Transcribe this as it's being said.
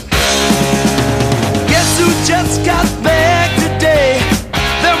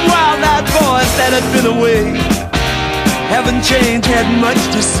that had been away haven't changed, had much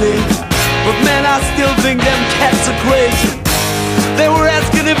to say. But man, I still think them cats are crazy. They were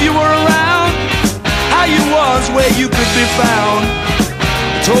asking if you were around, how you was, where you could be found.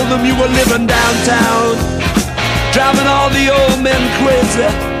 I told them you were living downtown, driving all the old men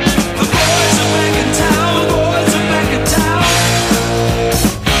crazy. The boys are back in town, the boys are back in town.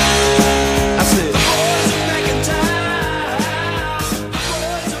 I said, the boys are back in town, the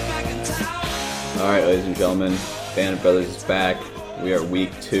boys are back in town. All right, ladies and gentlemen, Band Brothers is back. We are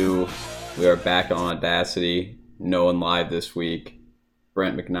week 2. We are back on Audacity. No one live this week.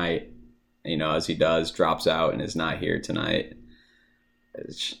 Brent McKnight, as he does, drops out and is not here tonight.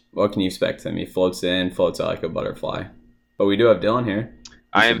 What can you expect from him? He floats in, floats out like a butterfly. But we do have Dylan here.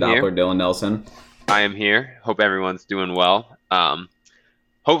 I am Doppler, here. Dylan Nelson. I am here. Hope everyone's doing well.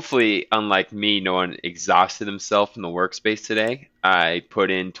 Hopefully, unlike me, no one exhausted himself in the workspace today. I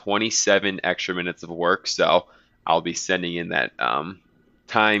put in 27 extra minutes of work, so I'll be sending in that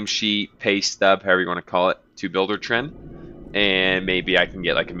timesheet, pay stub, however you want to call it, to Builder Trend. And maybe I can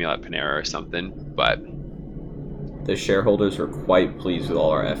get like a meal at Panera or something. But the shareholders were quite pleased with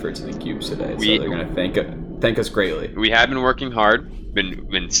all our efforts in the cubes today, so they're going to thank us greatly. We have been working hard,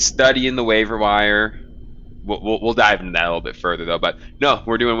 been studying the waiver wire. We'll dive into that a little bit further, though. But no,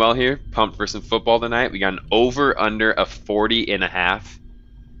 we're doing well here. Pumped for some football tonight. We got an over-under of 40.5,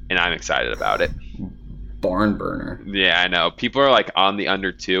 and I'm excited about it. Barn burner. Yeah, I know. People are like on the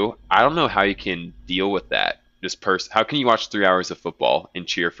under 2. I don't know how you can deal with that. How can you watch 3 hours of football and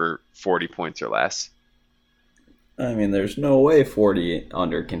cheer for 40 points or less? I mean, there's no way 40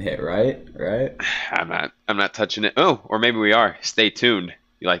 under can hit, right? Right? I'm not touching it. Oh, or maybe we are. Stay tuned.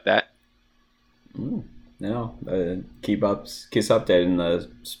 You like that? No. Keep us updated in the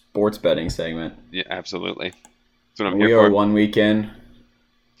sports betting segment. Yeah, absolutely. That's what I'm here we for. are 1 weekend.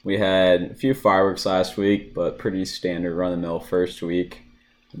 We had a few fireworks last week, but pretty standard run-of-the-mill first week.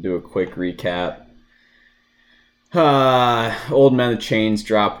 I'll do a quick recap. Old Men of the Chains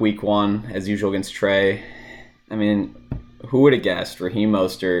drop week 1, as usual against Trey. I mean, who would have guessed? Raheem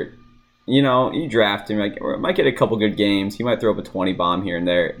Mostert, you draft him, might get a couple good games. He might throw up a 20 bomb here and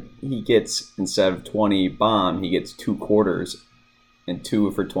there. He gets, instead of 20 bomb, he gets 2 quarters and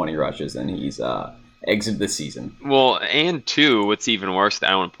 2 for 20 rushes, and he's exited the season. Well, and 2, what's even worse, I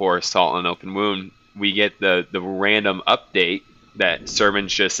don't want to pour salt on an open wound, we get the random update that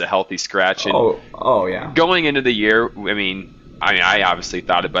Sermon's just a healthy scratch. And oh yeah. Going into the year, I obviously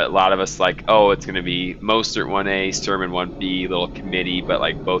thought it, but a lot of us it's going to be Mostert 1A, Sermon 1B, little committee, but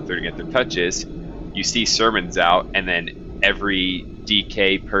both are going to get their touches. You see Sermon's out, and then every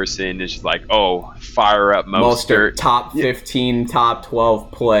DK person is just fire up Mostert. Top 15, top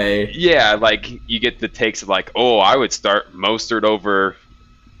 12 play. Yeah, you get the takes of I would start Mostert over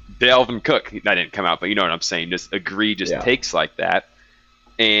Dalvin Cook. That didn't come out, but you know what I'm saying. Just egregious takes like that.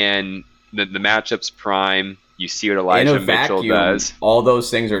 And the matchup's prime. You see what Elijah Mitchell does. All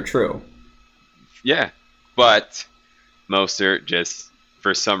those things are true. Yeah, but Mostert just,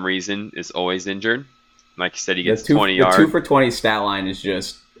 for some reason, is always injured. Like you said, he gets 20 yards. The 2 for 20 stat line is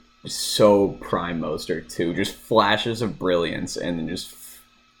just so prime Mostert, too. Just flashes of brilliance and then just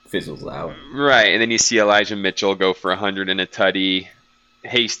fizzles out. Right, and then you see Elijah Mitchell go for 100 and a tutty.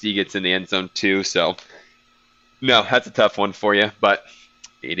 Hasty gets in the end zone, too. So, no, that's a tough one for you, but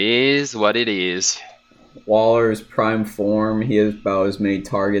it is what it is. Waller's prime form. He has about as many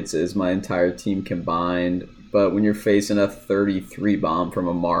targets as my entire team combined. But when you're facing a 33 bomb from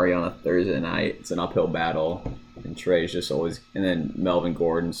Amari on a Thursday night, it's an uphill battle. And Trey's just always... And then Melvin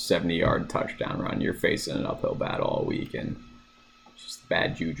Gordon's 70-yard touchdown run. You're facing an uphill battle all week. And it's just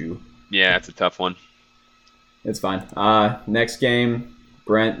bad juju. Yeah, it's a tough one. It's fine. Next game,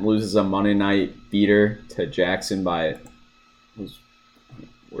 Brent loses a Monday night beater to Jackson by...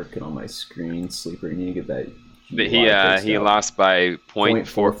 Working on my screen, sleeper. You need to get that. He lost by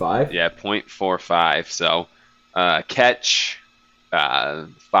 0.45. Yeah, 0.45. So catch,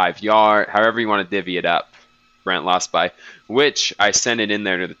 5 yard, however you want to divvy it up. Brent lost by, which I sent it in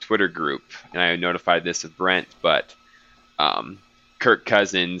there to the Twitter group, and I notified this of Brent. But Kirk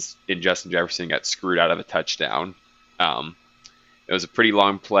Cousins and Justin Jefferson got screwed out of a touchdown. It was a pretty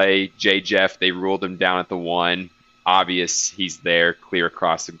long play. Jeff, they ruled him down at the 1. Obvious he's there, clear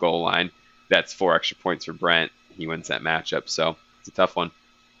across the goal line. That's 4 extra points for Brent. He wins that matchup, so it's a tough one.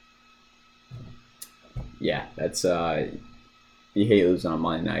 Yeah, that's you hate losing on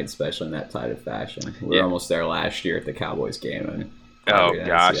Monday night, especially in that tight of fashion. We were almost there last year at the Cowboys game, and oh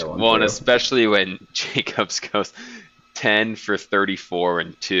gosh, well, and especially when Jacobs goes 10 for 34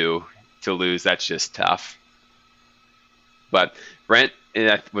 and 2 to lose, that's just tough. But Brent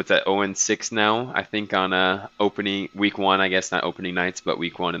what's that, 0-6 now, I think, on opening week one, I guess not opening nights, but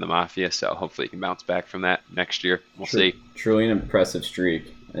week one in the Mafia. So hopefully he can bounce back from that next year. We'll see. Truly an impressive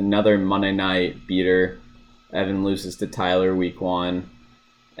streak. Another Monday night beater. Evan loses to Tyler week one.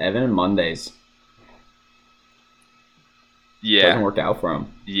 Evan and Mondays. Yeah. Doesn't work out for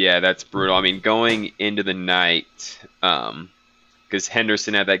him. Yeah, that's brutal. I mean, going into the night, because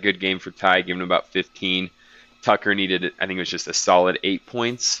Henderson had that good game for Ty, giving him about 15. Tucker needed, I think it was just a solid 8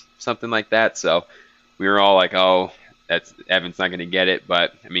 points, something like that. So we were all like, oh, Evan's not going to get it.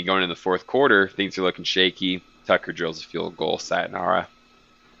 But, I mean, going into the fourth quarter, things are looking shaky. Tucker drills a field goal, sayonara.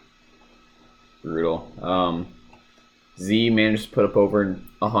 Brutal. Z managed to put up over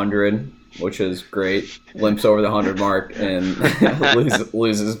 100, which is great. Limps over the 100 mark and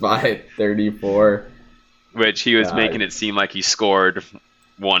loses by 34. Which he was making it seem like he scored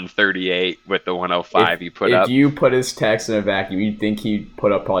 138 with the 105 he put up. If you put his text in a vacuum, you'd think he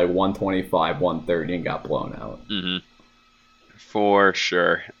put up probably 125, 130 and got blown out. Mm-hmm. For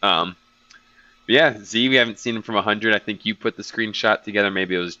sure. Yeah, Z, we haven't seen him from 100. I think you put the screenshot together.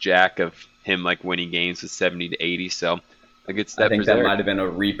 Maybe it was Jack of him like winning games with 70 to 80. So a good step. I think that might have been a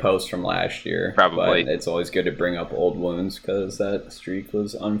repost from last year. Probably. But it's always good to bring up old wounds because that streak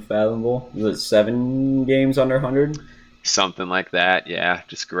was unfathomable. Was it 7 games under 100? Something like that. Yeah,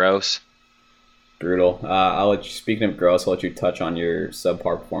 just gross. Brutal. I'll let you. Speaking of gross, I'll let you touch on your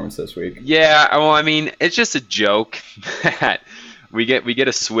subpar performance this week. Yeah, well, I mean, it's just a joke that we get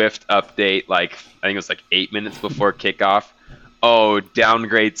a Swift update. Like I think it was like 8 minutes before kickoff. Oh,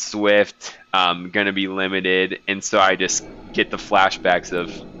 downgrade Swift. Gonna be limited, and so I just get the flashbacks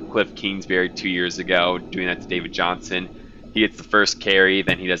of Cliff Kingsbury 2 years ago doing that to David Johnson. He gets the first carry,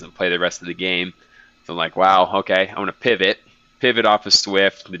 then he doesn't play the rest of the game. So I'm like, wow, okay, I'm gonna pivot off of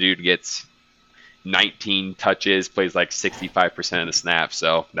Swift. The dude gets 19 touches, plays like 65% of the snaps,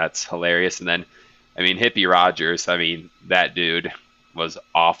 so that's hilarious. And then, I mean, Hippie Rogers, I mean, that dude was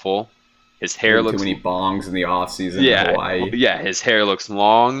awful. His hair looks... Too many bongs in the offseason in Hawaii. Yeah, his hair looks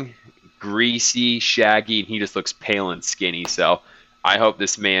long, greasy, shaggy, and he just looks pale and skinny. So I hope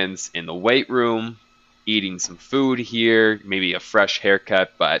this man's in the weight room, eating some food here, maybe a fresh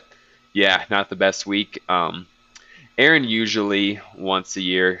haircut, but yeah, not the best week. Aaron usually once a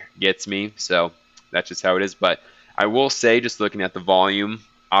year gets me, so that's just how it is. But I will say, just looking at the volume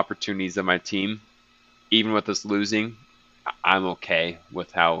opportunities of my team, even with us losing, I'm okay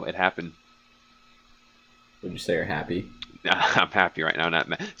with how it happened. Would you say you're happy? I'm happy right now. Not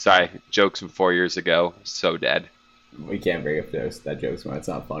mad. Sorry, jokes from 4 years ago, so dead. We can't bring up that joke's when it's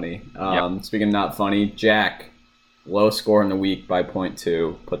not funny. Yep. Speaking of not funny, Jack, low score in the week by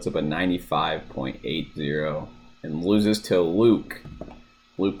 0.2, puts up a 95.80 and loses to Luke.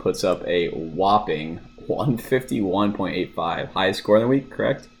 Luke puts up a whopping 151.85. Highest score in the week,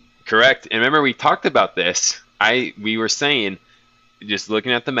 correct? Correct. And remember, we talked about this. We were saying, just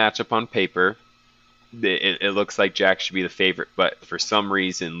looking at the matchup on paper, it looks like Jack should be the favorite. But for some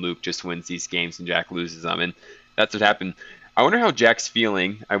reason, Luke just wins these games and Jack loses them. And that's what happened. I wonder how Jack's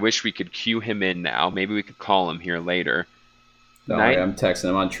feeling. I wish we could cue him in now. Maybe we could call him here later. No, I'm texting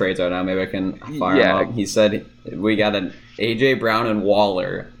him on trades right now. Maybe I can fire him up. He said we got an A.J. Brown and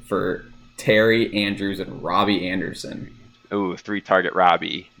Waller for Terry Andrews and Robbie Anderson. Ooh, 3-target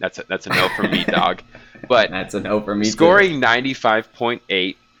Robbie. That's a no from me, dog. But that's a no for me, scoring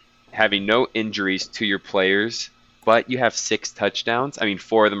 95.8, having no injuries to your players, but you have 6 touchdowns. I mean,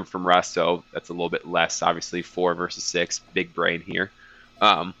 4 of them from Russ, so that's a little bit less, obviously. 4 versus 6. Big brain here.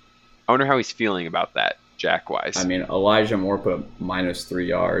 I wonder how he's feeling about that, Jack-wise. I mean, Elijah Moore put up -3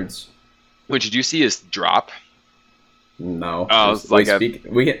 yards. Wait, did you see his drop? No. Oh, it's like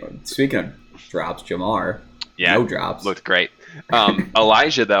speaking of drops, Jamar. Yeah, no drops. Looked great.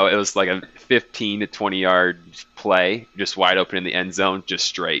 Elijah, though, it was like a 15 to 20-yard play, just wide open in the end zone, just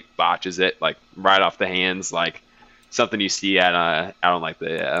straight botches it, like right off the hands, like something you see at out on like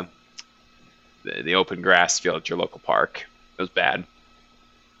the open grass field at your local park. It was bad.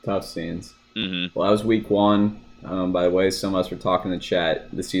 Tough scenes. Mm-hmm. Well, that was week 1. By the way, some of us were talking in the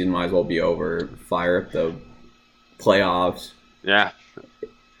chat. The season might as well be over. Fire up the playoffs. Yeah.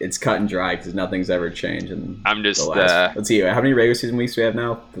 It's cut and dry because nothing's ever changed. And I'm just... let's see, how many regular season weeks do we have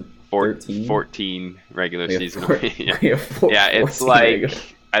now? 13? 14 regular season weeks. Yeah, it's like...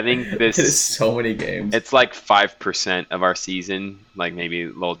 I think this is so many games. It's like 5% of our season, like maybe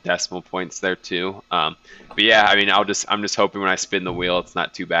little decimal points there too. But yeah, I mean, I'm just hoping when I spin the wheel, it's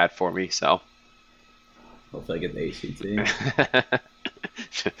not too bad for me. So hopefully I get the ACT.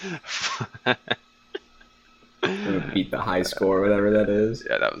 I'm gonna beat the high score, whatever that is.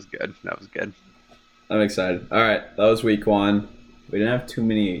 Yeah, that was good. I'm excited. All right, that was week 1. We didn't have too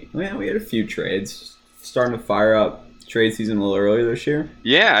many. Well, we had a few trades. Starting to fire up trade season a little earlier this year.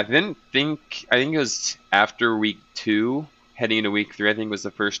 Yeah, I think it was after week 2, heading into week 3. I think was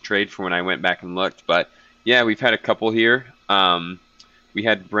the first trade from when I went back and looked. But yeah, we've had a couple here. We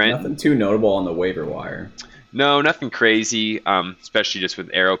had Brent. Nothing too notable on the waiver wire. No, nothing crazy. Especially just with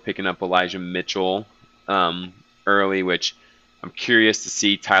Arrow picking up Elijah Mitchell early, which I'm curious to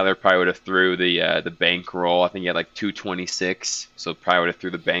see. Tyler probably would have threw the bankroll. I think he had like 226, so probably would have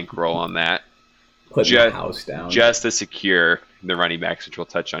threw the bankroll on that. Putting the house down. Just to secure the running backs, which we'll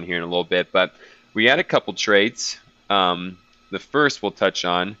touch on here in a little bit. But we had a couple trades. The first we'll touch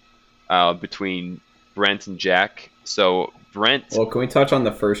on between Brent and Jack. So Brent. Well, can we touch on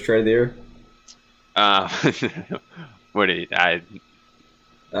the first trade there? What did I?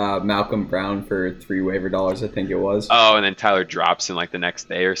 Malcolm Brown for $3 waiver dollars, I think it was. Oh, and then Tyler drops in like the next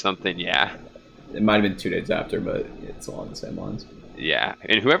day or something. Yeah. It might have been 2 days after, but it's along the same lines. Yeah,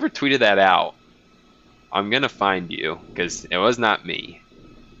 and whoever tweeted that out, I'm gonna find you because it was not me.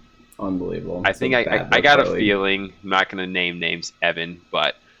 Unbelievable. I think I got a feeling. I'm not gonna name names, Evan,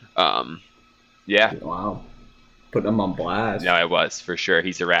 but yeah. Wow. Putting him on blast. No, it was for sure.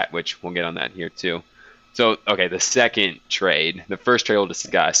 He's a rat, which we'll get on that here too. So okay, the second trade, the first trade we'll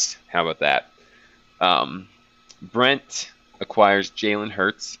discuss. How about that? Brent acquires Jalen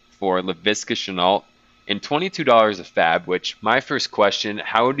Hurts for Laviska Shenault and $22 a fab, which my first question,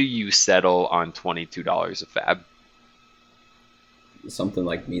 how do you settle on $22 a fab? Something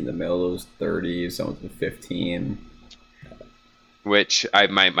like me in the middle, those 30, something 15. Which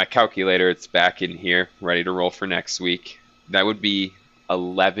my calculator, it's back in here, ready to roll for next week. That would be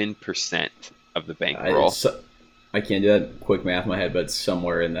 11% of the bankroll. I can't do that quick math in my head, but it's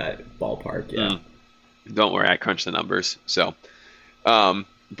somewhere in that ballpark, yeah. Don't worry, I crunched the numbers. So,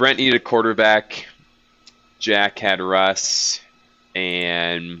 Brent needed a quarterback. Jack had Russ,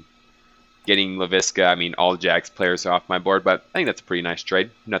 and getting Laviska. I mean, all Jack's players are off my board, but I think that's a pretty nice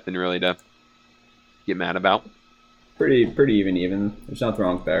trade. Nothing really to get mad about. Pretty even. There's nothing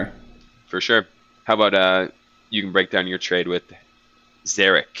wrong there. For sure. How about you can break down your trade with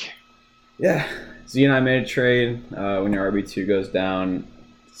Zarek? Yeah, Z and I made a trade. When your RB2 goes down,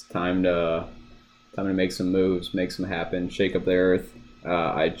 it's time to make some moves, make some happen, shake up the earth.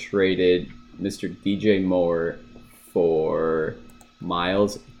 I traded Mr. DJ Moore for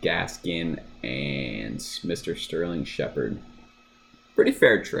Myles Gaskin and Mr. Sterling Shepard. Pretty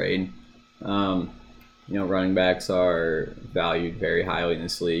fair trade. Running backs are valued very highly in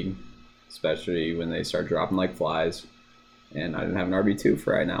this league, especially when they start dropping like flies. And I didn't have an RB2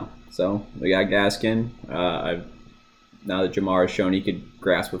 for right now. So we got Gaskin. Now that Jamar has shown he could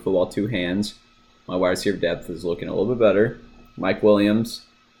grasp a football 2 hands, my wide receiver depth is looking a little bit better. Mike Williams,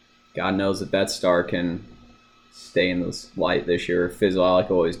 God knows that star can stay in this light this year, fizzle out like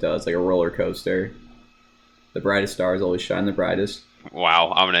it always does, like a roller coaster. The brightest stars always shine the brightest.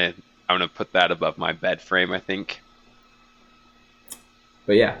 Wow, I'm gonna put that above my bed frame, I think.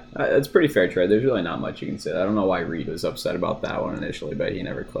 But yeah, it's a pretty fair trade. There's really not much you can say. I don't know why Reed was upset about that one initially, but he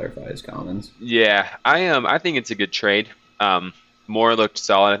never clarified his comments. Yeah, I think it's a good trade. Moore looked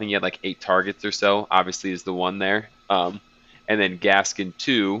solid. I think he had like 8 targets or so. Obviously, is the one there. And then Gaskin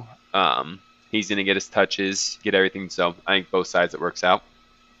too. He's gonna get his touches, get everything. So I think both sides it works out.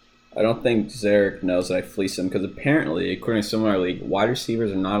 I don't think Zarek knows that I fleeced him because apparently, according to some of our league, wide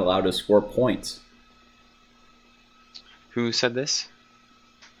receivers are not allowed to score points. Who said this?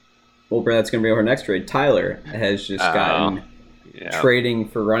 Well, Brad, that's going to be our next trade. Tyler has just gotten trading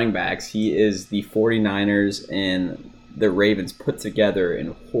for running backs. He is the 49ers and the Ravens put together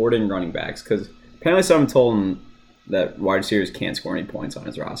in hoarding running backs because apparently someone told him that wide receivers can't score any points on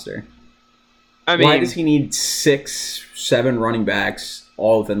his roster. I mean, why does he need 6, 7 running backs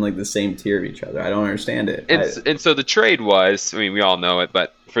all within like the same tier of each other? I don't understand it. And so the trade was, I mean, we all know it,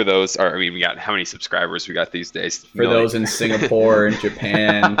 but for those, we got how many subscribers we got these days? For those in Singapore and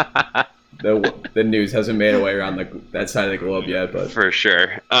Japan, the news hasn't made a way around that side of the globe yet. But for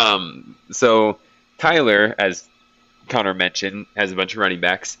sure. So Tyler, as Connor mentioned, has a bunch of running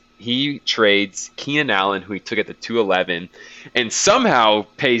backs. He trades Keenan Allen, who he took at the 211, and somehow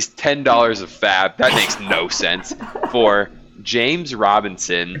pays $10 a fab. That makes no sense. For James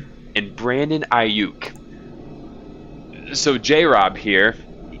Robinson and Brandon Ayuk. So J-Rob here,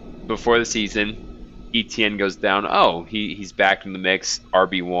 before the season, ETN goes down. Oh, he's back in the mix.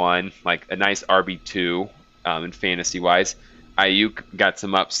 RB1, like a nice RB2 in fantasy-wise. Ayuk got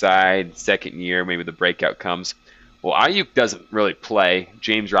some upside. Second year, maybe the breakout comes. Well, Ayuk doesn't really play.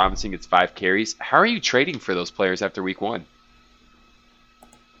 James Robinson gets 5 carries. How are you trading for those players after week 1?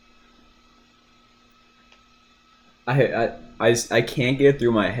 I can't get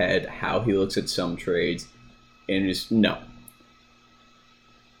through my head how he looks at some trades and just no.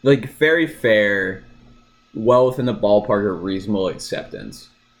 Like very fair, well within the ballpark of reasonable acceptance,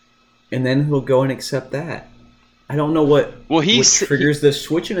 and then he'll go and accept that. I don't know what triggers the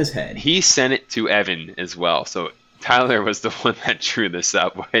switch in his head. He sent it to Evan as well, so Tyler was the one that drew this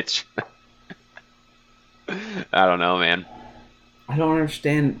up, which I don't know, man. I don't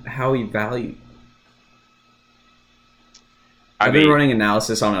understand how he valued. I've been running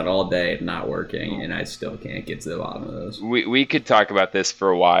analysis on it all day, not working, and I still can't get to the bottom of those. We could talk about this for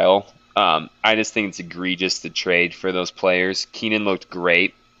a while. I just think it's egregious to trade for those players. Keenan looked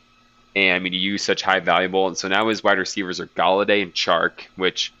great, and I mean, you use such high valuable, and so now his wide receivers are Galladay and Chark,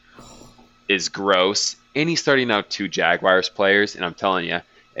 which is gross. And he's starting out 2 Jaguars players, and I'm telling you,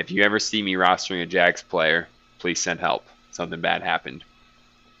 if you ever see me rostering a Jags player, please send help. Something bad happened.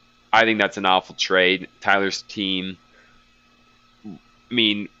 I think that's an awful trade. Tyler's team, I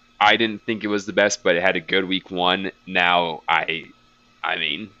mean, I didn't think it was the best, but it had a good week 1. Now, I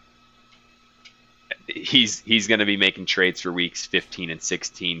mean, he's going to be making trades for weeks 15 and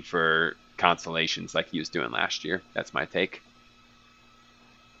 16 for consolations like he was doing last year. That's my take.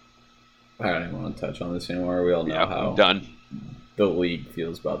 I don't even want to touch on this anymore. We all know how done the league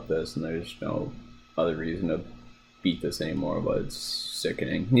feels about this, and there's no other reason to beat this anymore, but it's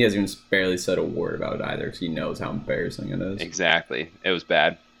sickening. He hasn't even barely said a word about it either because he knows how embarrassing it is. Exactly. It was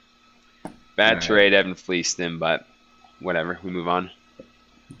bad. Bad trade. Evan fleeced him, but whatever. We move on.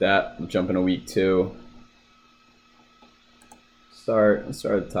 I'm jumping to week 2. Let's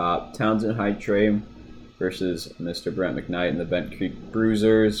start at the top. Townsend High Trade versus Mr. Brent McKnight and the Bent Creek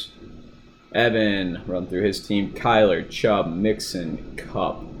Bruisers. Evan, run through his team. Kyler, Chubb, Mixon,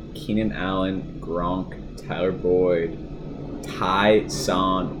 Cup, Keenan Allen, Gronk, Tyler Boyd,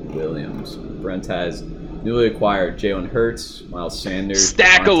 Tyson Williams. Brent has newly acquired Jalen Hurts, Miles Sanders,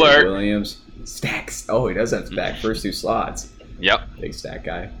 Stack Devontae alert. Williams. Stacks. Oh, he does have stack. First 2 slots. Yep. Big stack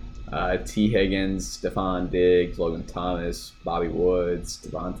guy. T. Higgins, Stephon Diggs, Logan Thomas, Bobby Woods,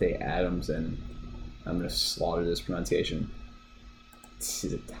 Devontae Adams, and I'm going to slaughter this pronunciation. Is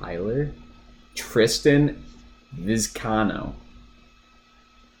it Tyler? Tristan Vizcano.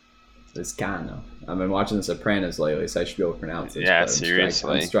 I've been watching The Sopranos lately, so I should be able to pronounce this. Yeah,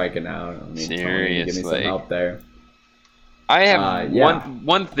 seriously. I'm striking out. I mean, seriously. Tony, give me some help there. I have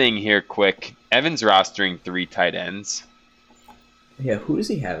one thing here quick. Evan's rostering 3 tight ends. Yeah, who does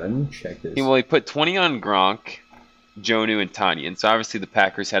he have? I'm going to check this. He put 20 on Gronk, Jonnu, and Tanya. And so obviously the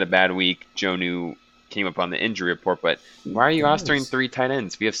Packers had a bad week. Jonnu came up on the injury report, but why are you rostering 3 tight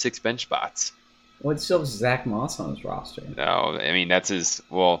ends? We have 6 bench spots. Well, it's still Zach Moss on his roster. No, I mean, that's his,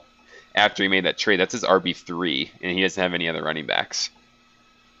 after he made that trade, that's his RB3, and he doesn't have any other running backs.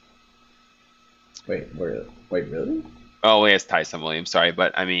 Wait, really? Oh, he has Tyson Williams, sorry,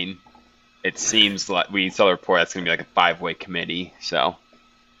 but I mean, it seems like we saw the report that's going to be like a 5-way committee, so.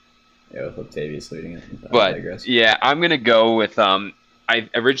 Yeah, with Octavius leading it. But, yeah, I'm going to go with, I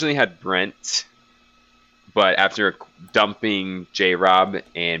originally had Brent, but after dumping J-Rob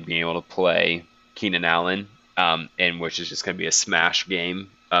and being able to play Keenan Allen, and which is just going to be a smash game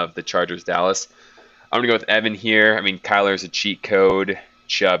of the Chargers-Dallas, I'm going to go with Evan here. I mean, Kyler's a cheat code.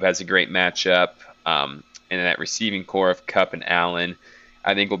 Chubb has a great matchup. And that receiving core of Kupp and Allen,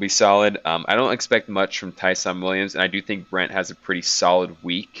 I think will be solid. I don't expect much from Tyson Williams, and I do think Brent has a pretty solid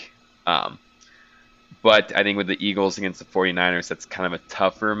week. But I think with the Eagles against the 49ers, that's kind of a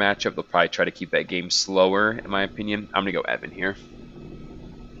tougher matchup. They'll probably try to keep that game slower, in my opinion. I'm going to go Evan here.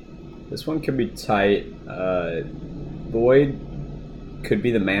 This one could be tight. Boyd could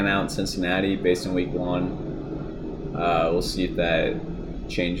be the man out in Cincinnati based on week 1. We'll see if that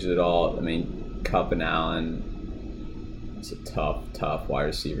changes at all. I mean, Kupp and Allen, it's a tough wide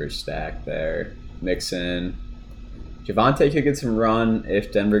receiver stack there. Mixon. Javonte could get some run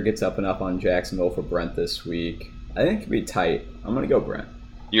if Denver gets up enough on Jacksonville for Brent this week. I think it could be tight. I'm going to go Brent.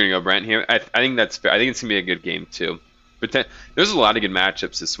 You're going to go Brent here? I think that's fair. I think it's going to be a good game, too. But there's a lot of good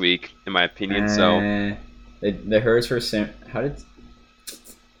matchups this week, in my opinion. The Hurts for San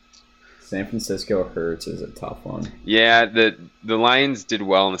Francisco Hurts is a tough one. Yeah, the Lions did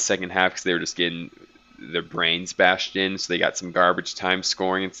well in the second half because they were just getting their brains bashed in, so they got some garbage time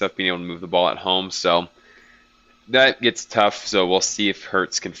scoring and stuff, being able to move the ball at home. So that gets tough. So we'll see if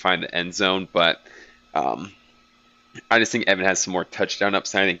Hurts can find the end zone. But I just think Evan has some more touchdown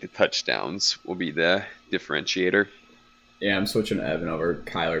upside. I think the touchdowns will be the differentiator. Yeah, I'm switching to Evan over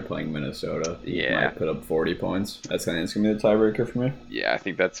Kyler playing Minnesota. He Yeah. might put up 40 points. That's going to be the tiebreaker for me. Yeah, I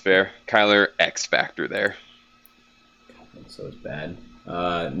think that's fair. Kyler, X factor there. So it's bad.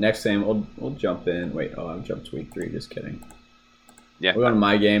 Next game, we'll jump in. Wait, I've jumped to week 3. Just kidding. Yeah. We're on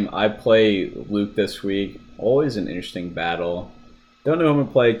my game. I play Luke this week. Always an interesting battle. Don't know who I'm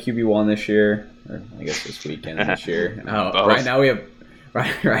gonna play QB1 this year, or I guess this weekend this year. Right now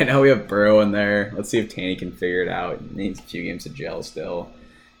we have Burrow in there. Let's see if Tanny can figure it out. He needs a few games of gel still.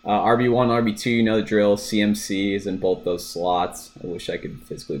 RB1, RB2, you know the drill. CMC is in both those slots. I wish I could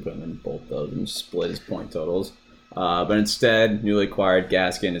physically put him in both those and split his point totals. But instead, newly acquired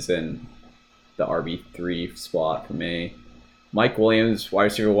Gaskin is in the RB3 spot for me. Mike Williams, wide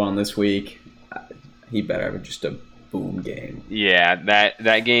receiver 1 this week. He better have just a boom game. Yeah,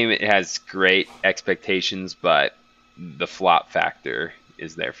 that game it has great expectations, but the flop factor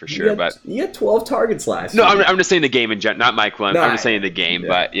is there for sure. You had 12 targets last No, week. I'm just saying the game in general, not Mike Williams. No, I'm just saying the game,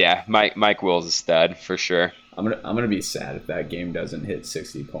 but yeah, Mike Will's a stud for sure. I'm gonna be sad if that game doesn't hit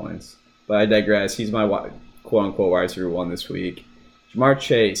 60 points. But I digress. He's my quote-unquote wide receiver 1 this week. Jamar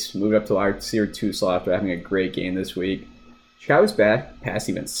Chase moved up to wide receiver 2 slot after having a great game this week. Chicago's pass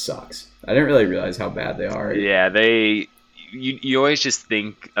even sucks. I didn't really realize how bad they are. Yeah, you always just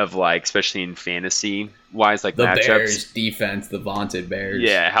think of, like, especially in fantasy wise, like the matchups. Bears defense, the vaunted Bears.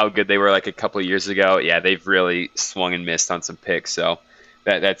 Yeah, how good they were like a couple of years ago. Yeah, they've really swung and missed on some picks. So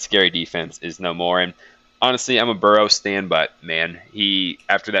that scary defense is no more. And honestly, I'm a Burrow stan, but man,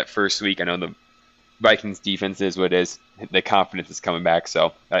 after that first week, I know the Vikings defense is what it is. The confidence is coming back,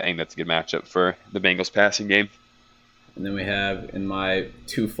 so I think that's a good matchup for the Bengals passing game. And then we have in my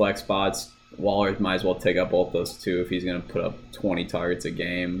 2 flex spots, Waller might as well take up both those 2 if he's going to put up 20 targets a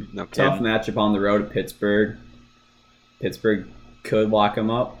game. No Tough kidding. matchup on the road at Pittsburgh. Pittsburgh could lock him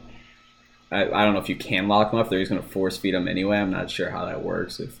up. I don't know if you can lock him up. They're just going to force feed him anyway. I'm not sure how that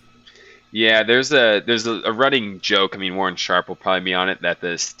works. Yeah, there's a running joke. I mean, Warren Sharp will probably be on it that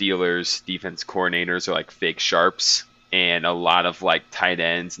the Steelers defense coordinators are like fake sharps, and a lot of like tight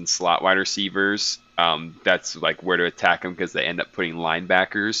ends and slot wide receivers. That's like where to attack them because they end up putting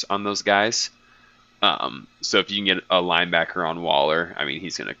linebackers on those guys. So if you can get a linebacker on Waller, I mean,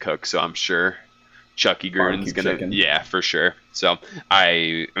 he's gonna cook. So I'm sure Chucky Gruden's yeah, for sure. So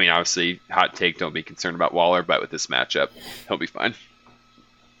I mean, obviously, hot take, don't be concerned about Waller, but with this matchup, he'll be fine.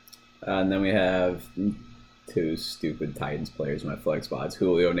 And then we have 2 stupid Titans players in my flex spots,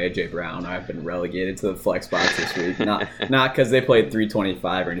 Julio and AJ Brown. I've been relegated to the flex spots this week, not because they played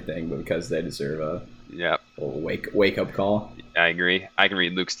 325 or anything, but because they deserve a wake up call. I agree. I can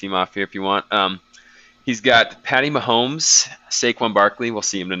read Luke's team off here if you want. He's got Patty Mahomes, Saquon Barkley. We'll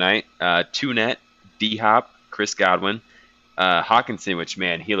see him tonight. Two-Net, D-Hop, Chris Godwin, Hawkinson, which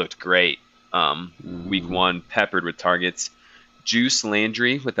man, he looked great. Week 1, peppered with targets. Juice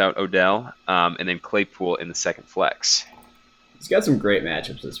Landry without Odell, and then Claypool in the second flex. He's got some great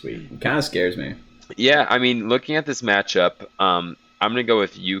matchups this week. It kind of scares me. Yeah, I mean, looking at this matchup, I'm going to go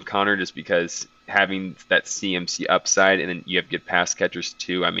with you, Connor, just because having that CMC upside, and then you have good pass catchers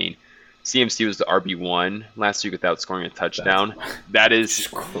too. I mean, CMC was the RB1 last week without scoring a touchdown. That is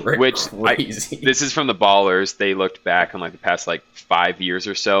crazy. This is from the Ballers. They looked back on like the past 5 years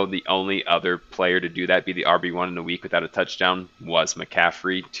or so. The only other player to do that, be the RB1 in a week without a touchdown, was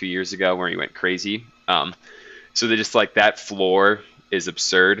McCaffrey 2 years ago, where he went crazy. So they just that floor is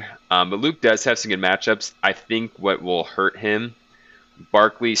absurd. But Luke does have some good matchups. I think what will hurt him,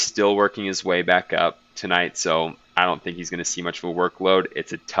 Barkley's still working his way back up tonight, so I don't think he's going to see much of a workload.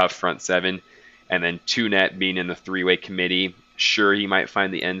 It's a tough front 7. And then Two-Net being in the 3-way committee, sure, he might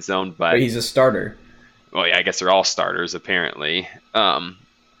find the end zone, but he's a starter. Well, yeah, I guess they're all starters, apparently.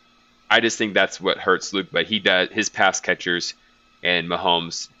 I just think that's what hurts Luke, but he does. His pass catchers and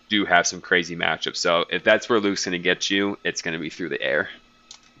Mahomes do have some crazy matchups. So if that's where Luke's going to get you, it's going to be through the air.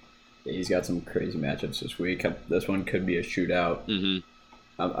 Yeah, he's got some crazy matchups this week. This one could be a shootout. Mm-hmm.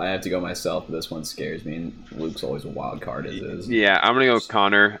 I have to go myself, but this one scares me. And Luke's always a wild card as is. Yeah, I'm going to go with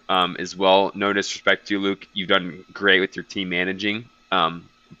Connor as well. No disrespect to you, Luke. You've done great with your team managing. But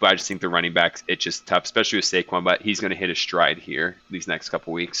I just think the running backs, it's just tough, especially with Saquon. But he's going to hit a stride here these next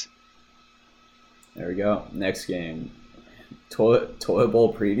couple weeks. There we go. Next game. Toilet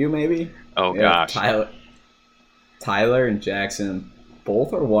Bowl preview, maybe? Oh, gosh. Tyler and Jackson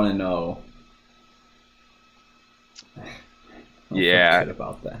both are 1-0. Yeah.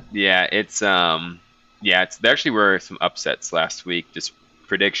 About that. Yeah, it's there actually were some upsets last week, just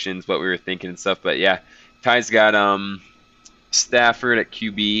predictions, what we were thinking and stuff. But yeah, Ty's got Stafford at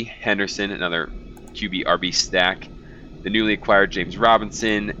QB, Henderson, another QB RB stack, the newly acquired James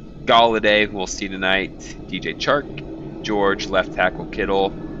Robinson, Galladay, who we'll see tonight, DJ Chark, George, left tackle Kittle,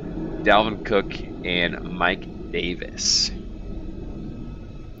 Dalvin Cook, and Mike Davis.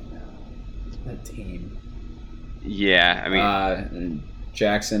 That team. Yeah, I mean,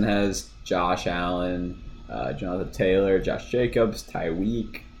 Jackson has Josh Allen, Jonathan Taylor, Josh Jacobs,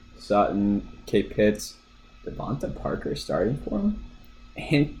 Tyreek, Sutton, K. Pitts, Devonta Parker starting for him,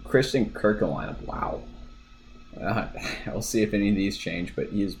 and Christian Kirk in the lineup. Wow. We'll see if any of these change, but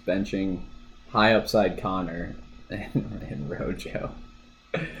he is benching high upside Connor and Rojo.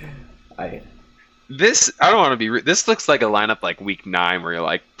 I don't want to be. This looks like a lineup like week 9 where you're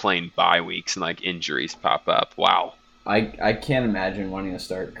like playing bye weeks and like injuries pop up. Wow. I can't imagine wanting to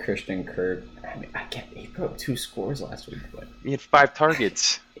start Christian Kirk. I mean, he put up 2 scores last week, but He had 5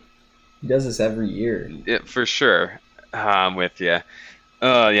 targets. he does this every year. Yeah, for sure. I'm with you.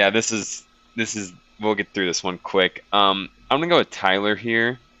 Yeah, this is. We'll get through this one quick. I'm gonna go with Tyler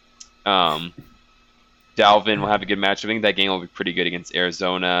here. Dalvin will have a good match. I think that game will be pretty good against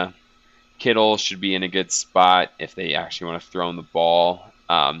Arizona. Kittle should be in a good spot if they actually want to throw him the ball.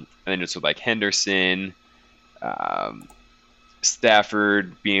 And then just with like Henderson,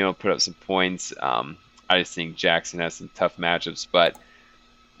 Stafford being able to put up some points. I just think Jackson has some tough matchups, but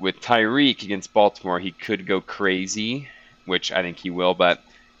with Tyreek against Baltimore, he could go crazy, which I think he will. But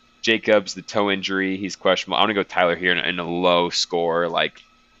Jacobs, the toe injury, he's questionable. I'm gonna go Tyler here in a low score, like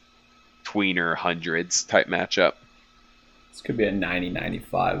tweener hundreds type matchup. This could be a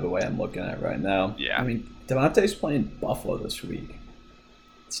 90-95 the way I'm looking at it right now. Yeah. I mean, Devontae's playing Buffalo this week.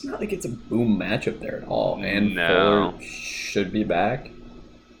 It's not like it's a boom matchup there at all. And No. Fuller should be back.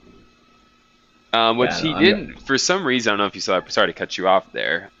 Which he didn't, for some reason, I don't know if you saw, sorry to cut you off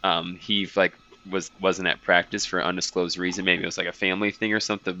there. He wasn't at practice for an undisclosed reason. Maybe it was like a family thing or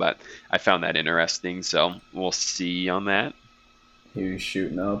something, but I found that interesting. So we'll see on that. He was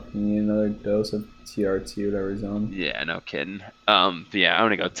shooting up. You need another dose of TRT, whatever he's on. Yeah, no kidding. But yeah, I'm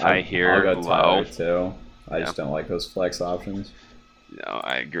gonna go Ty here. I'll go low. Tyler too. I just don't like those flex options. No,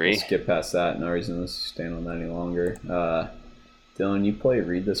 I agree. Let's get past that. No reason to stand on that any longer. Dylan, you play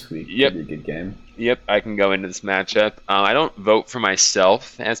Reed this week. Yep. Could be a good game. Yep, I can go into this matchup. I don't vote for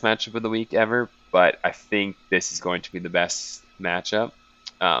myself as matchup of the week ever, but I think this is going to be the best matchup.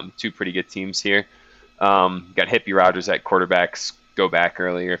 2 pretty good teams here. Got Hippie Rogers at quarterbacks. Go back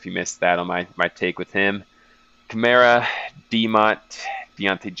earlier if you missed that on my take with him. Kamara, Demont,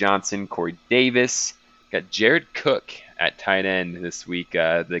 Deontay Johnson, Corey Davis. Got Jared Cook at tight end this week.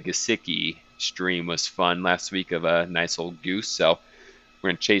 The Gesicki stream was fun last week of a nice old goose. So we're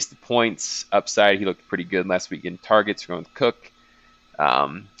going to chase the points. Upside, he looked pretty good last week in targets. We're going with Cook,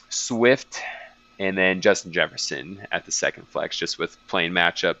 Swift, and then Justin Jefferson at the second flex, just with playing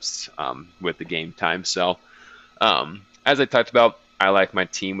matchups with the game time. So as I talked about, I like my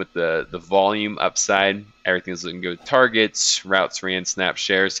team with the volume upside. Everything's looking good. Targets, routes ran, snap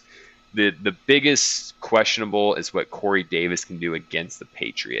shares. The biggest questionable is what Corey Davis can do against the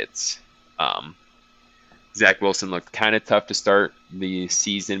Patriots. Zach Wilson looked kind of tough to start the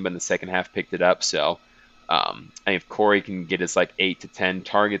season, but in the second half picked it up. So I think if Corey can get us like 8 to 10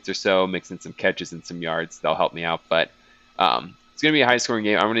 targets or so, mix in some catches and some yards, that'll help me out. But it's going to be a high-scoring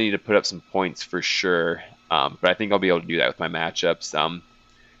game. I'm going to need to put up some points for sure. But I think I'll be able to do that with my matchups.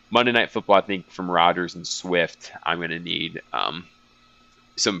 Monday Night Football, I think from Rodgers and Swift, I'm going to need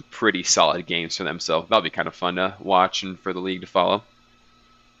some pretty solid games for them. So that'll be kind of fun to watch and for the league to follow.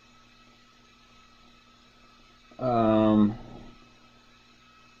 I'm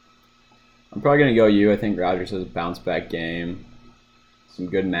probably going to go you. I think Rodgers has a bounce-back game. Some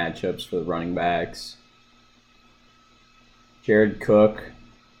good matchups for the running backs. Jared Cook,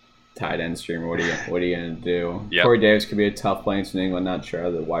 tight end streamer. What are you going to do? Yep. Corey Davis could be a tough play in New England. Not sure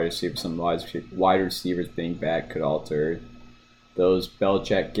how the some wide receivers being back could alter those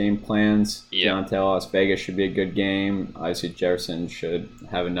Belichick game plans. Yep. Deontay Las Vegas should be a good game. Obviously, Jefferson should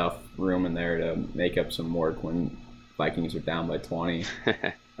have enough room in there to make up some work when Vikings are down by 20.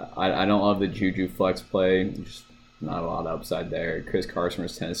 I don't love the Juju flex play. Just not a lot of upside there. Chris Carson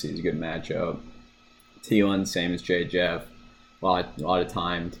versus Tennessee is a good matchup. Thielen, same as J. Jeff. A lot of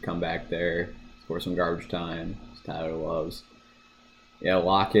time to come back there, score some garbage time, as Tyler loves. Yeah,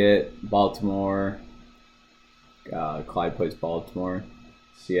 Lockett, Baltimore. Clyde plays Baltimore.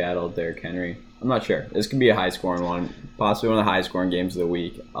 Seattle, Derrick Henry. I'm not sure. This could be a high-scoring one, possibly one of the high-scoring games of the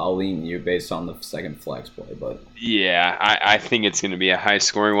week. I'll lean you based on the second flex play, but yeah, I think it's going to be a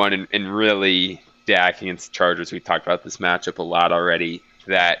high-scoring one, and really Dak against the Chargers. We talked about this matchup a lot already.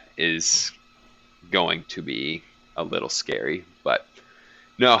 That is going to be a little scary, but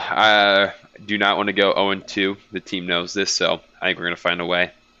no, I do not want to go 0-2. The team knows this, so I think we're going to find a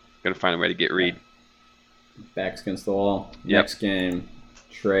way. To get Reed. Backs against the wall. Yep. Next game,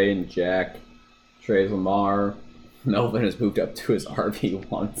 Trey and Jack. Trey's Lamar. Melvin has moved up to his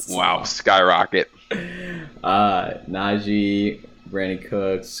RB1. Wow, skyrocket. Najee, Brandon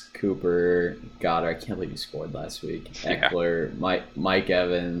Cooks, Cooper, Goddard. I can't believe he scored last week. Eckler, Mike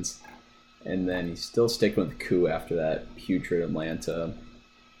Evans, and then he's still sticking with Koo after that putrid Atlanta.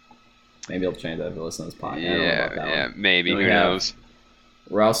 Maybe he'll change that if you listen to this podcast. I don't know about that one. Maybe. Who knows?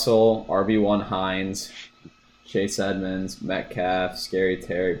 Russell, RB1 Hines, Chase Edmonds, Metcalf, Scary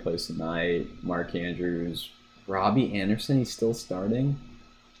Terry plays tonight, Mark Andrews, Robbie Anderson, he's still starting.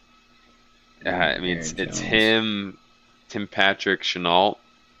 I mean, it's him, Tim Patrick, Chenault.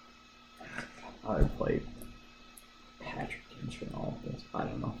 I would play Patrick and Chenault. I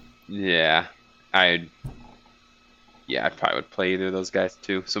don't know. Yeah, I probably would play either of those guys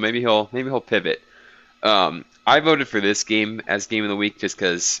too. So maybe he'll pivot. I voted for this game as game of the week just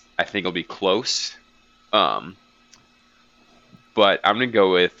because I think it'll be close. But I'm gonna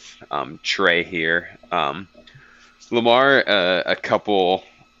go with Trey here. Lamar,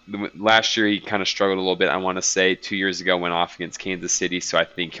 last year he kind of struggled a little bit. I want to say 2 years ago went off against Kansas City, so I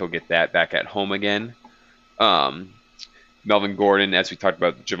think he'll get that back at home again. Melvin Gordon, as we talked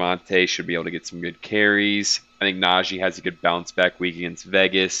about, Javonte should be able to get some good carries. I think Najee has a good bounce back week against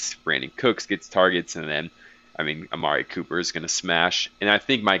Vegas. Brandon Cooks gets targets, and then, Amari Cooper is going to smash. And I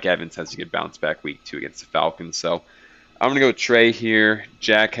think Mike Evans has a good bounce back week too against the Falcons. So I'm going to go with Trey here.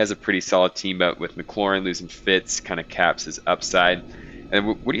 Jack has a pretty solid team, but with McLaurin losing Fitz, kind of caps his upside. And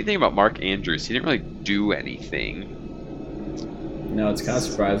what do you think about Mark Andrews? He didn't really do anything. No, it's kind of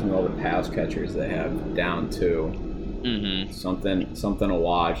surprising all the pass catchers they have down too. Mm-hmm. Something to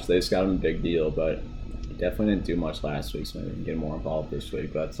watch. They just got him a big deal, but he definitely didn't do much last week, so maybe we can get more involved this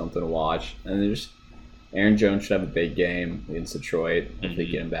week. But something to watch. And there's Aaron Jones should have a big game against Detroit if they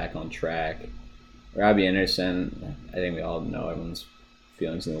get him back on track. Robbie Anderson, I think we all know everyone's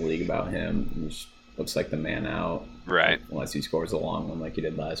feelings in the league about him. He just looks like the man out. Right. Unless he scores a long one like he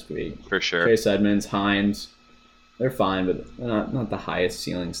did last week. For sure. Chase Edmonds, Hines, they're fine, but they're not the highest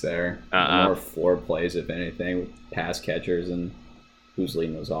ceilings there. More floor plays, if anything, with pass catchers and who's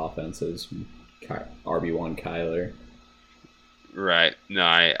leading those offenses. RB1 Kyler. Right. No,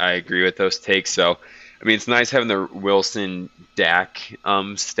 I agree with those takes. So, it's nice having the Wilson Dak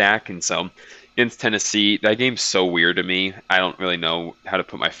stack. And so against Tennessee, that game's so weird to me. I don't really know how to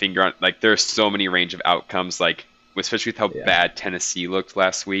put my finger on it. There's so many range of outcomes, especially with how bad Tennessee looked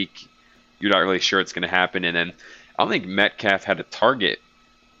last week. You're not really sure it's going to happen. And then I don't think Metcalf had a target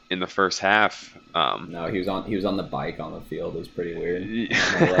in the first half. No, he was on the bike on the field. It was pretty weird.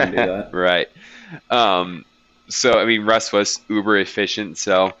 I'm not allowed to do that. Right. So Russ was uber efficient.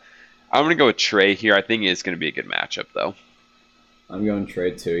 So I'm gonna go with Trey here. I think it's gonna be a good matchup though. I'm going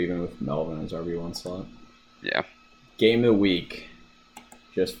Trey too, even with Melvin as RB1 slot. Yeah. Game of the week,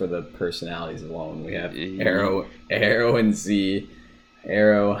 just for the personalities alone, we have Arrow and Z.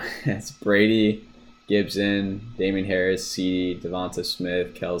 Arrow has Brady, Gibson, Damian Harris, CeeDee, Devonta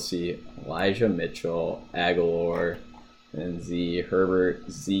Smith, Kelsey, Elijah Mitchell, Aguilar, and Z, Herbert,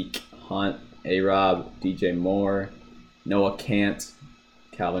 Zeke, Hunt, A-Rob, DJ Moore, Noah Kant,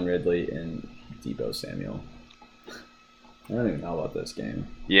 Calvin Ridley, and Deebo Samuel. I don't even know about this game.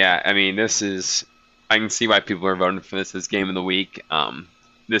 Yeah, I can see why people are voting for this as game of the week.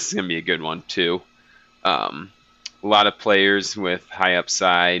 This is going to be a good one too. A lot of players with high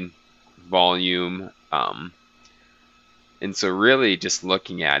upside, volume, and so really just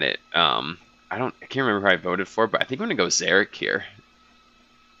looking at it, I can't remember who I voted for, but I think I'm going to go Zarek here.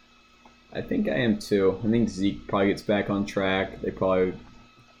 I think I am too. I think Zeke probably gets back on track. They probably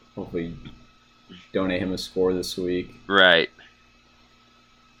hopefully donate him a score this week. Right.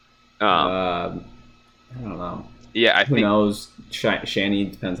 I don't know. Yeah, Who knows? Shanny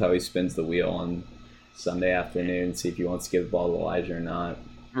depends how he spins the wheel on Sunday afternoon, see if he wants to give the ball to Elijah or not.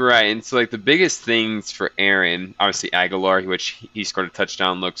 Right, and so the biggest things for Aaron, obviously Aguilar, which he scored a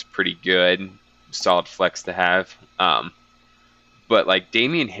touchdown, looks pretty good, solid flex to have. But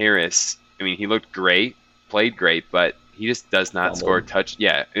Damian Harris, he looked great, played great, but he just does not score a touch.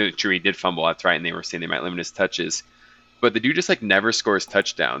 Yeah, true, he did fumble. That's right, and they were saying they might limit his touches. But the dude just never scores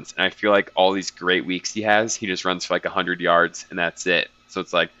touchdowns, and I feel like all these great weeks he has, he just runs for 100 yards, and that's it. So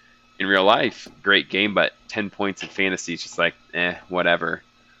it's in real life, great game, but 10 points in fantasy is just whatever.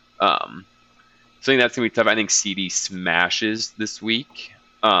 So I think that's gonna be tough. I think CD smashes this week.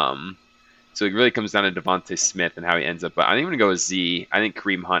 So it really comes down to Devonta Smith and how he ends up. But I think I'm gonna go with Z. I think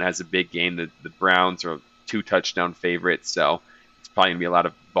Kareem Hunt has a big game. The Browns are 2 touchdown favorites, so it's probably gonna be a lot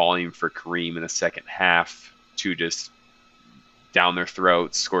of volume for Kareem in the second half to just down their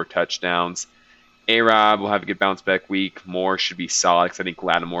throats, score touchdowns. A-Rob will have a good bounce back week. Moore should be solid because I think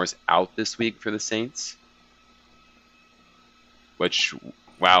Lattimore's out this week for the Saints. Which,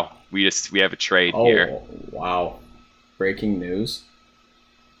 wow, we have a trade here. Wow. breaking news.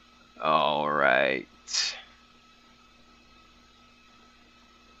 All right.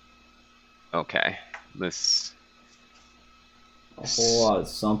 Okay. Let's. A whole lot of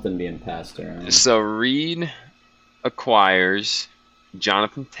something being passed around. So Reed acquires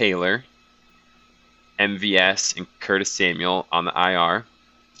Jonathan Taylor, MVS, and Curtis Samuel on the IR.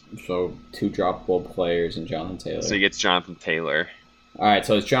 So 2 droppable players and Jonathan Taylor. So he gets Jonathan Taylor. All right,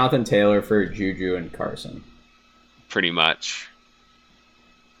 so it's Jonathan Taylor for Juju and Carson. Pretty much.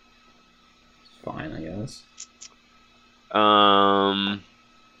 Fine, I guess.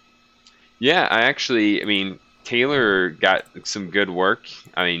 Yeah, I mean, Taylor got some good work.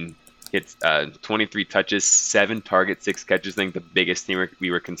 I mean, it's 23 touches, 7 targets, 6 catches. I think the biggest thing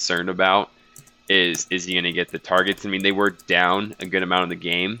we were concerned about is he going to get the targets? I mean, they were down a good amount of the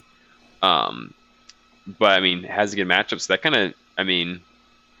game. But, I mean, has a good matchup. So that kind of, I mean,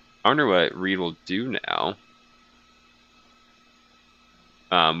 I wonder what Reed will do now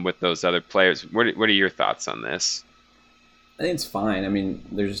with those other players. What are your thoughts on this? I think it's fine. I mean,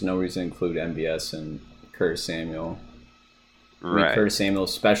 there's just no reason to include MVS and Curtis Samuel. Right. I mean, Curtis Samuel,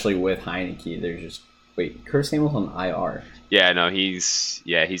 especially with Heineke, there's just... Wait, Curtis Samuel's on IR. Yeah, no, he's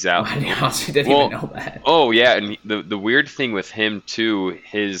out. I honestly didn't even know that. Oh, yeah, and the weird thing with him, too,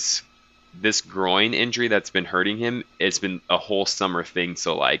 this groin injury that's been hurting him, it's been a whole summer thing,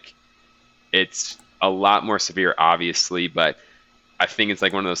 so, like, it's a lot more severe, obviously, but I think it's,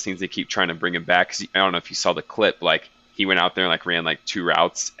 like, one of those things they keep trying to bring him back, because I don't know if you saw the clip, like, he went out there and, like, ran, like, 2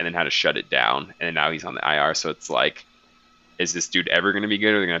 routes and then had to shut it down, and now he's on the IR, so it's like, is this dude ever going to be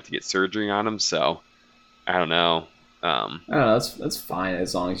good, or are they going to have to get surgery on him? So, I don't know. I don't know, that's fine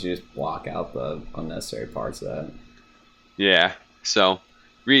as long as you just block out the unnecessary parts of that. Yeah, so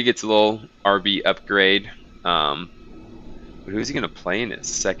Reed gets a little RB upgrade. But who's he going to play in his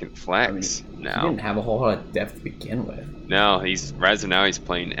second flex now? He didn't have a whole lot of depth to begin with. No, as of now he's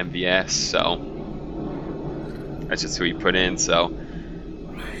playing MVS, so that's just who he put in. So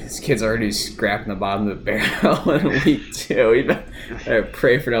this kid's already scrapping the bottom of the barrel in week 2. We better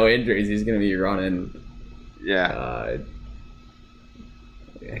pray for no injuries. He's going to be running. Yeah.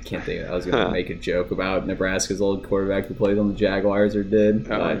 I can't think. I was going to make a joke about Nebraska's old quarterback who plays on the Jaguars or did.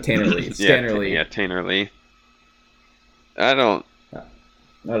 Tanner Lee. Tanner Lee. I don't.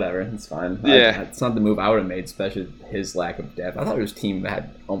 Whatever, it's fine. Yeah. It's not the move I would have made, especially his lack of depth. I thought his team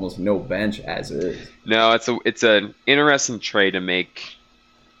had almost no bench as it is. No, it's an interesting trade to make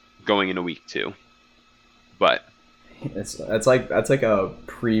going into week 2, but. That's like a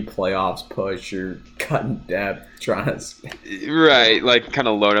pre-playoffs push. You're cutting depth, trying to right, like kind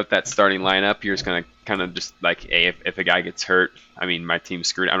of load up that starting lineup. You're just gonna kind of just like, hey, if a guy gets hurt, I mean, my team's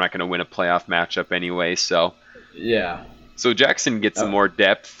screwed. I'm not gonna win a playoff matchup anyway. So yeah. So Jackson gets some more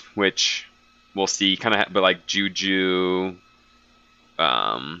depth, which we'll see. Kind of, but like Juju,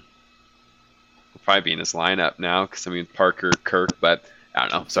 will probably be in his lineup now because I mean Parker, Kirk, but I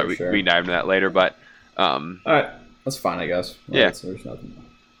don't know. Sorry, we can dive into that later. But all right. That's fine, I guess. Yeah. There's nothing.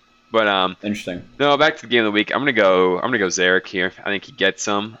 But interesting. No, back to the game of the week. I'm gonna go Zarek here. I think he gets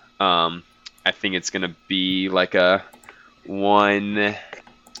some. I think it's gonna be like a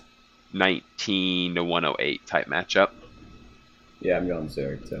 119 to 108 type matchup. Yeah, I'm going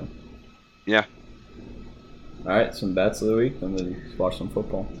Zarek too. Yeah. All right, some bets of the week, and then watch some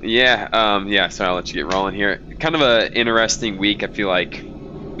football. Yeah. So I'll let you get rolling here. Kind of a interesting week. I feel like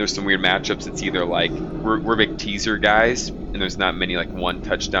there's some weird matchups. It's either like we're big teaser guys, and there's not many like 1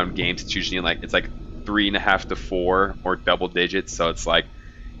 touchdown games. It's usually like 3.5 to 4 or double digits. So it's like,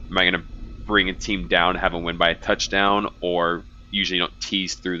 am I gonna bring a team down, have them win by a touchdown, or usually you don't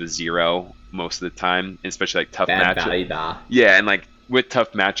tease through the 0 most of the time, and especially like tough matchups. Yeah, and like with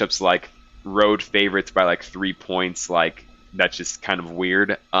tough matchups, like road favorites by like 3 points, like that's just kind of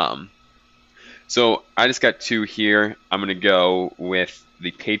weird. So I just got 2 here. I'm gonna go with the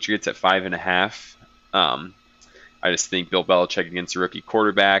Patriots at 5.5. I just think Bill Belichick against a rookie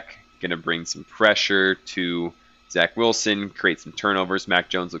quarterback going to bring some pressure to Zach Wilson, create some turnovers. Mac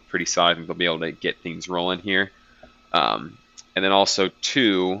Jones looked pretty solid. I think they'll be able to get things rolling here. And then also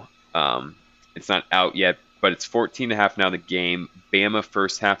 2, it's not out yet, but it's 14.5 now the game. Bama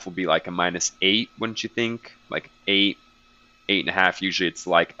first half will be like a -8, wouldn't you think? Like 8, 8.5. Usually it's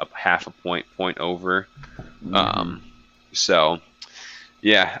like a half a point over. So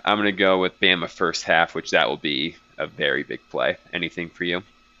yeah, I'm going to go with Bama first half, which that will be a very big play. Anything for you?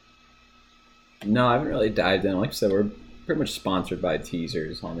 No, I haven't really dived in. Like I said, we're pretty much sponsored by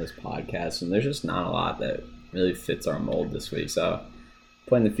teasers on this podcast, and there's just not a lot that really fits our mold this week. So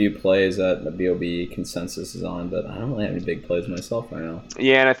playing the few plays that the BoB consensus is on, but I don't really have any big plays myself right now.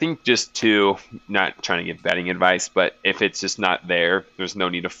 Yeah, and I think just to, not trying to give betting advice, but if it's just not there, there's no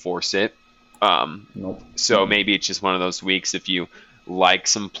need to force it. Nope. So maybe it's just one of those weeks, if you like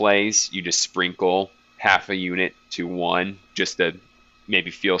some plays, you just sprinkle half a unit to one just to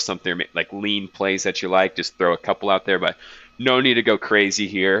maybe feel something, like lean plays that you like. Just throw a couple out there, but no need to go crazy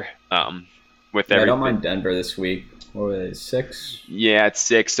here. With everything. I don't mind Denver this week. What were they, 6? Yeah, it's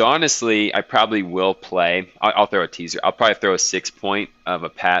 6. So honestly, I probably will play. I'll throw a teaser. I'll probably throw a 6-point of a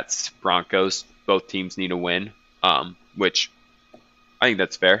Pats Broncos. Both teams need a win, which I think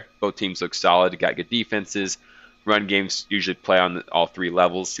that's fair. Both teams look solid. Got good defenses. Run games usually play on all 3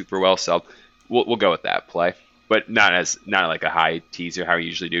 levels super well. So we'll go with that play, but not like a high teaser how we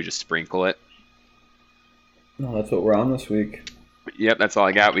usually do. Just sprinkle it. No, that's what we're on this week. Yep, that's all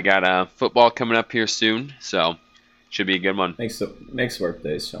I got. We got football coming up here soon, so should be a good one. Makes work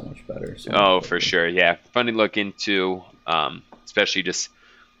days so much better. For sure, yeah. Fun to look into, especially just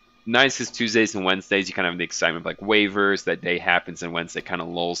nice as Tuesdays and Wednesdays. You kind of have the excitement of like waivers. That day happens and Wednesday kind of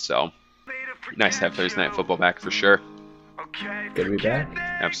lulls, so nice to have Thursday Night Football back for sure. Good to be back.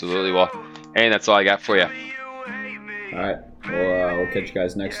 Absolutely. Well, hey, that's all I got for you. All right. We'll catch you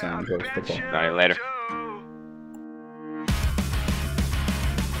guys next time. Enjoy football. All right, later.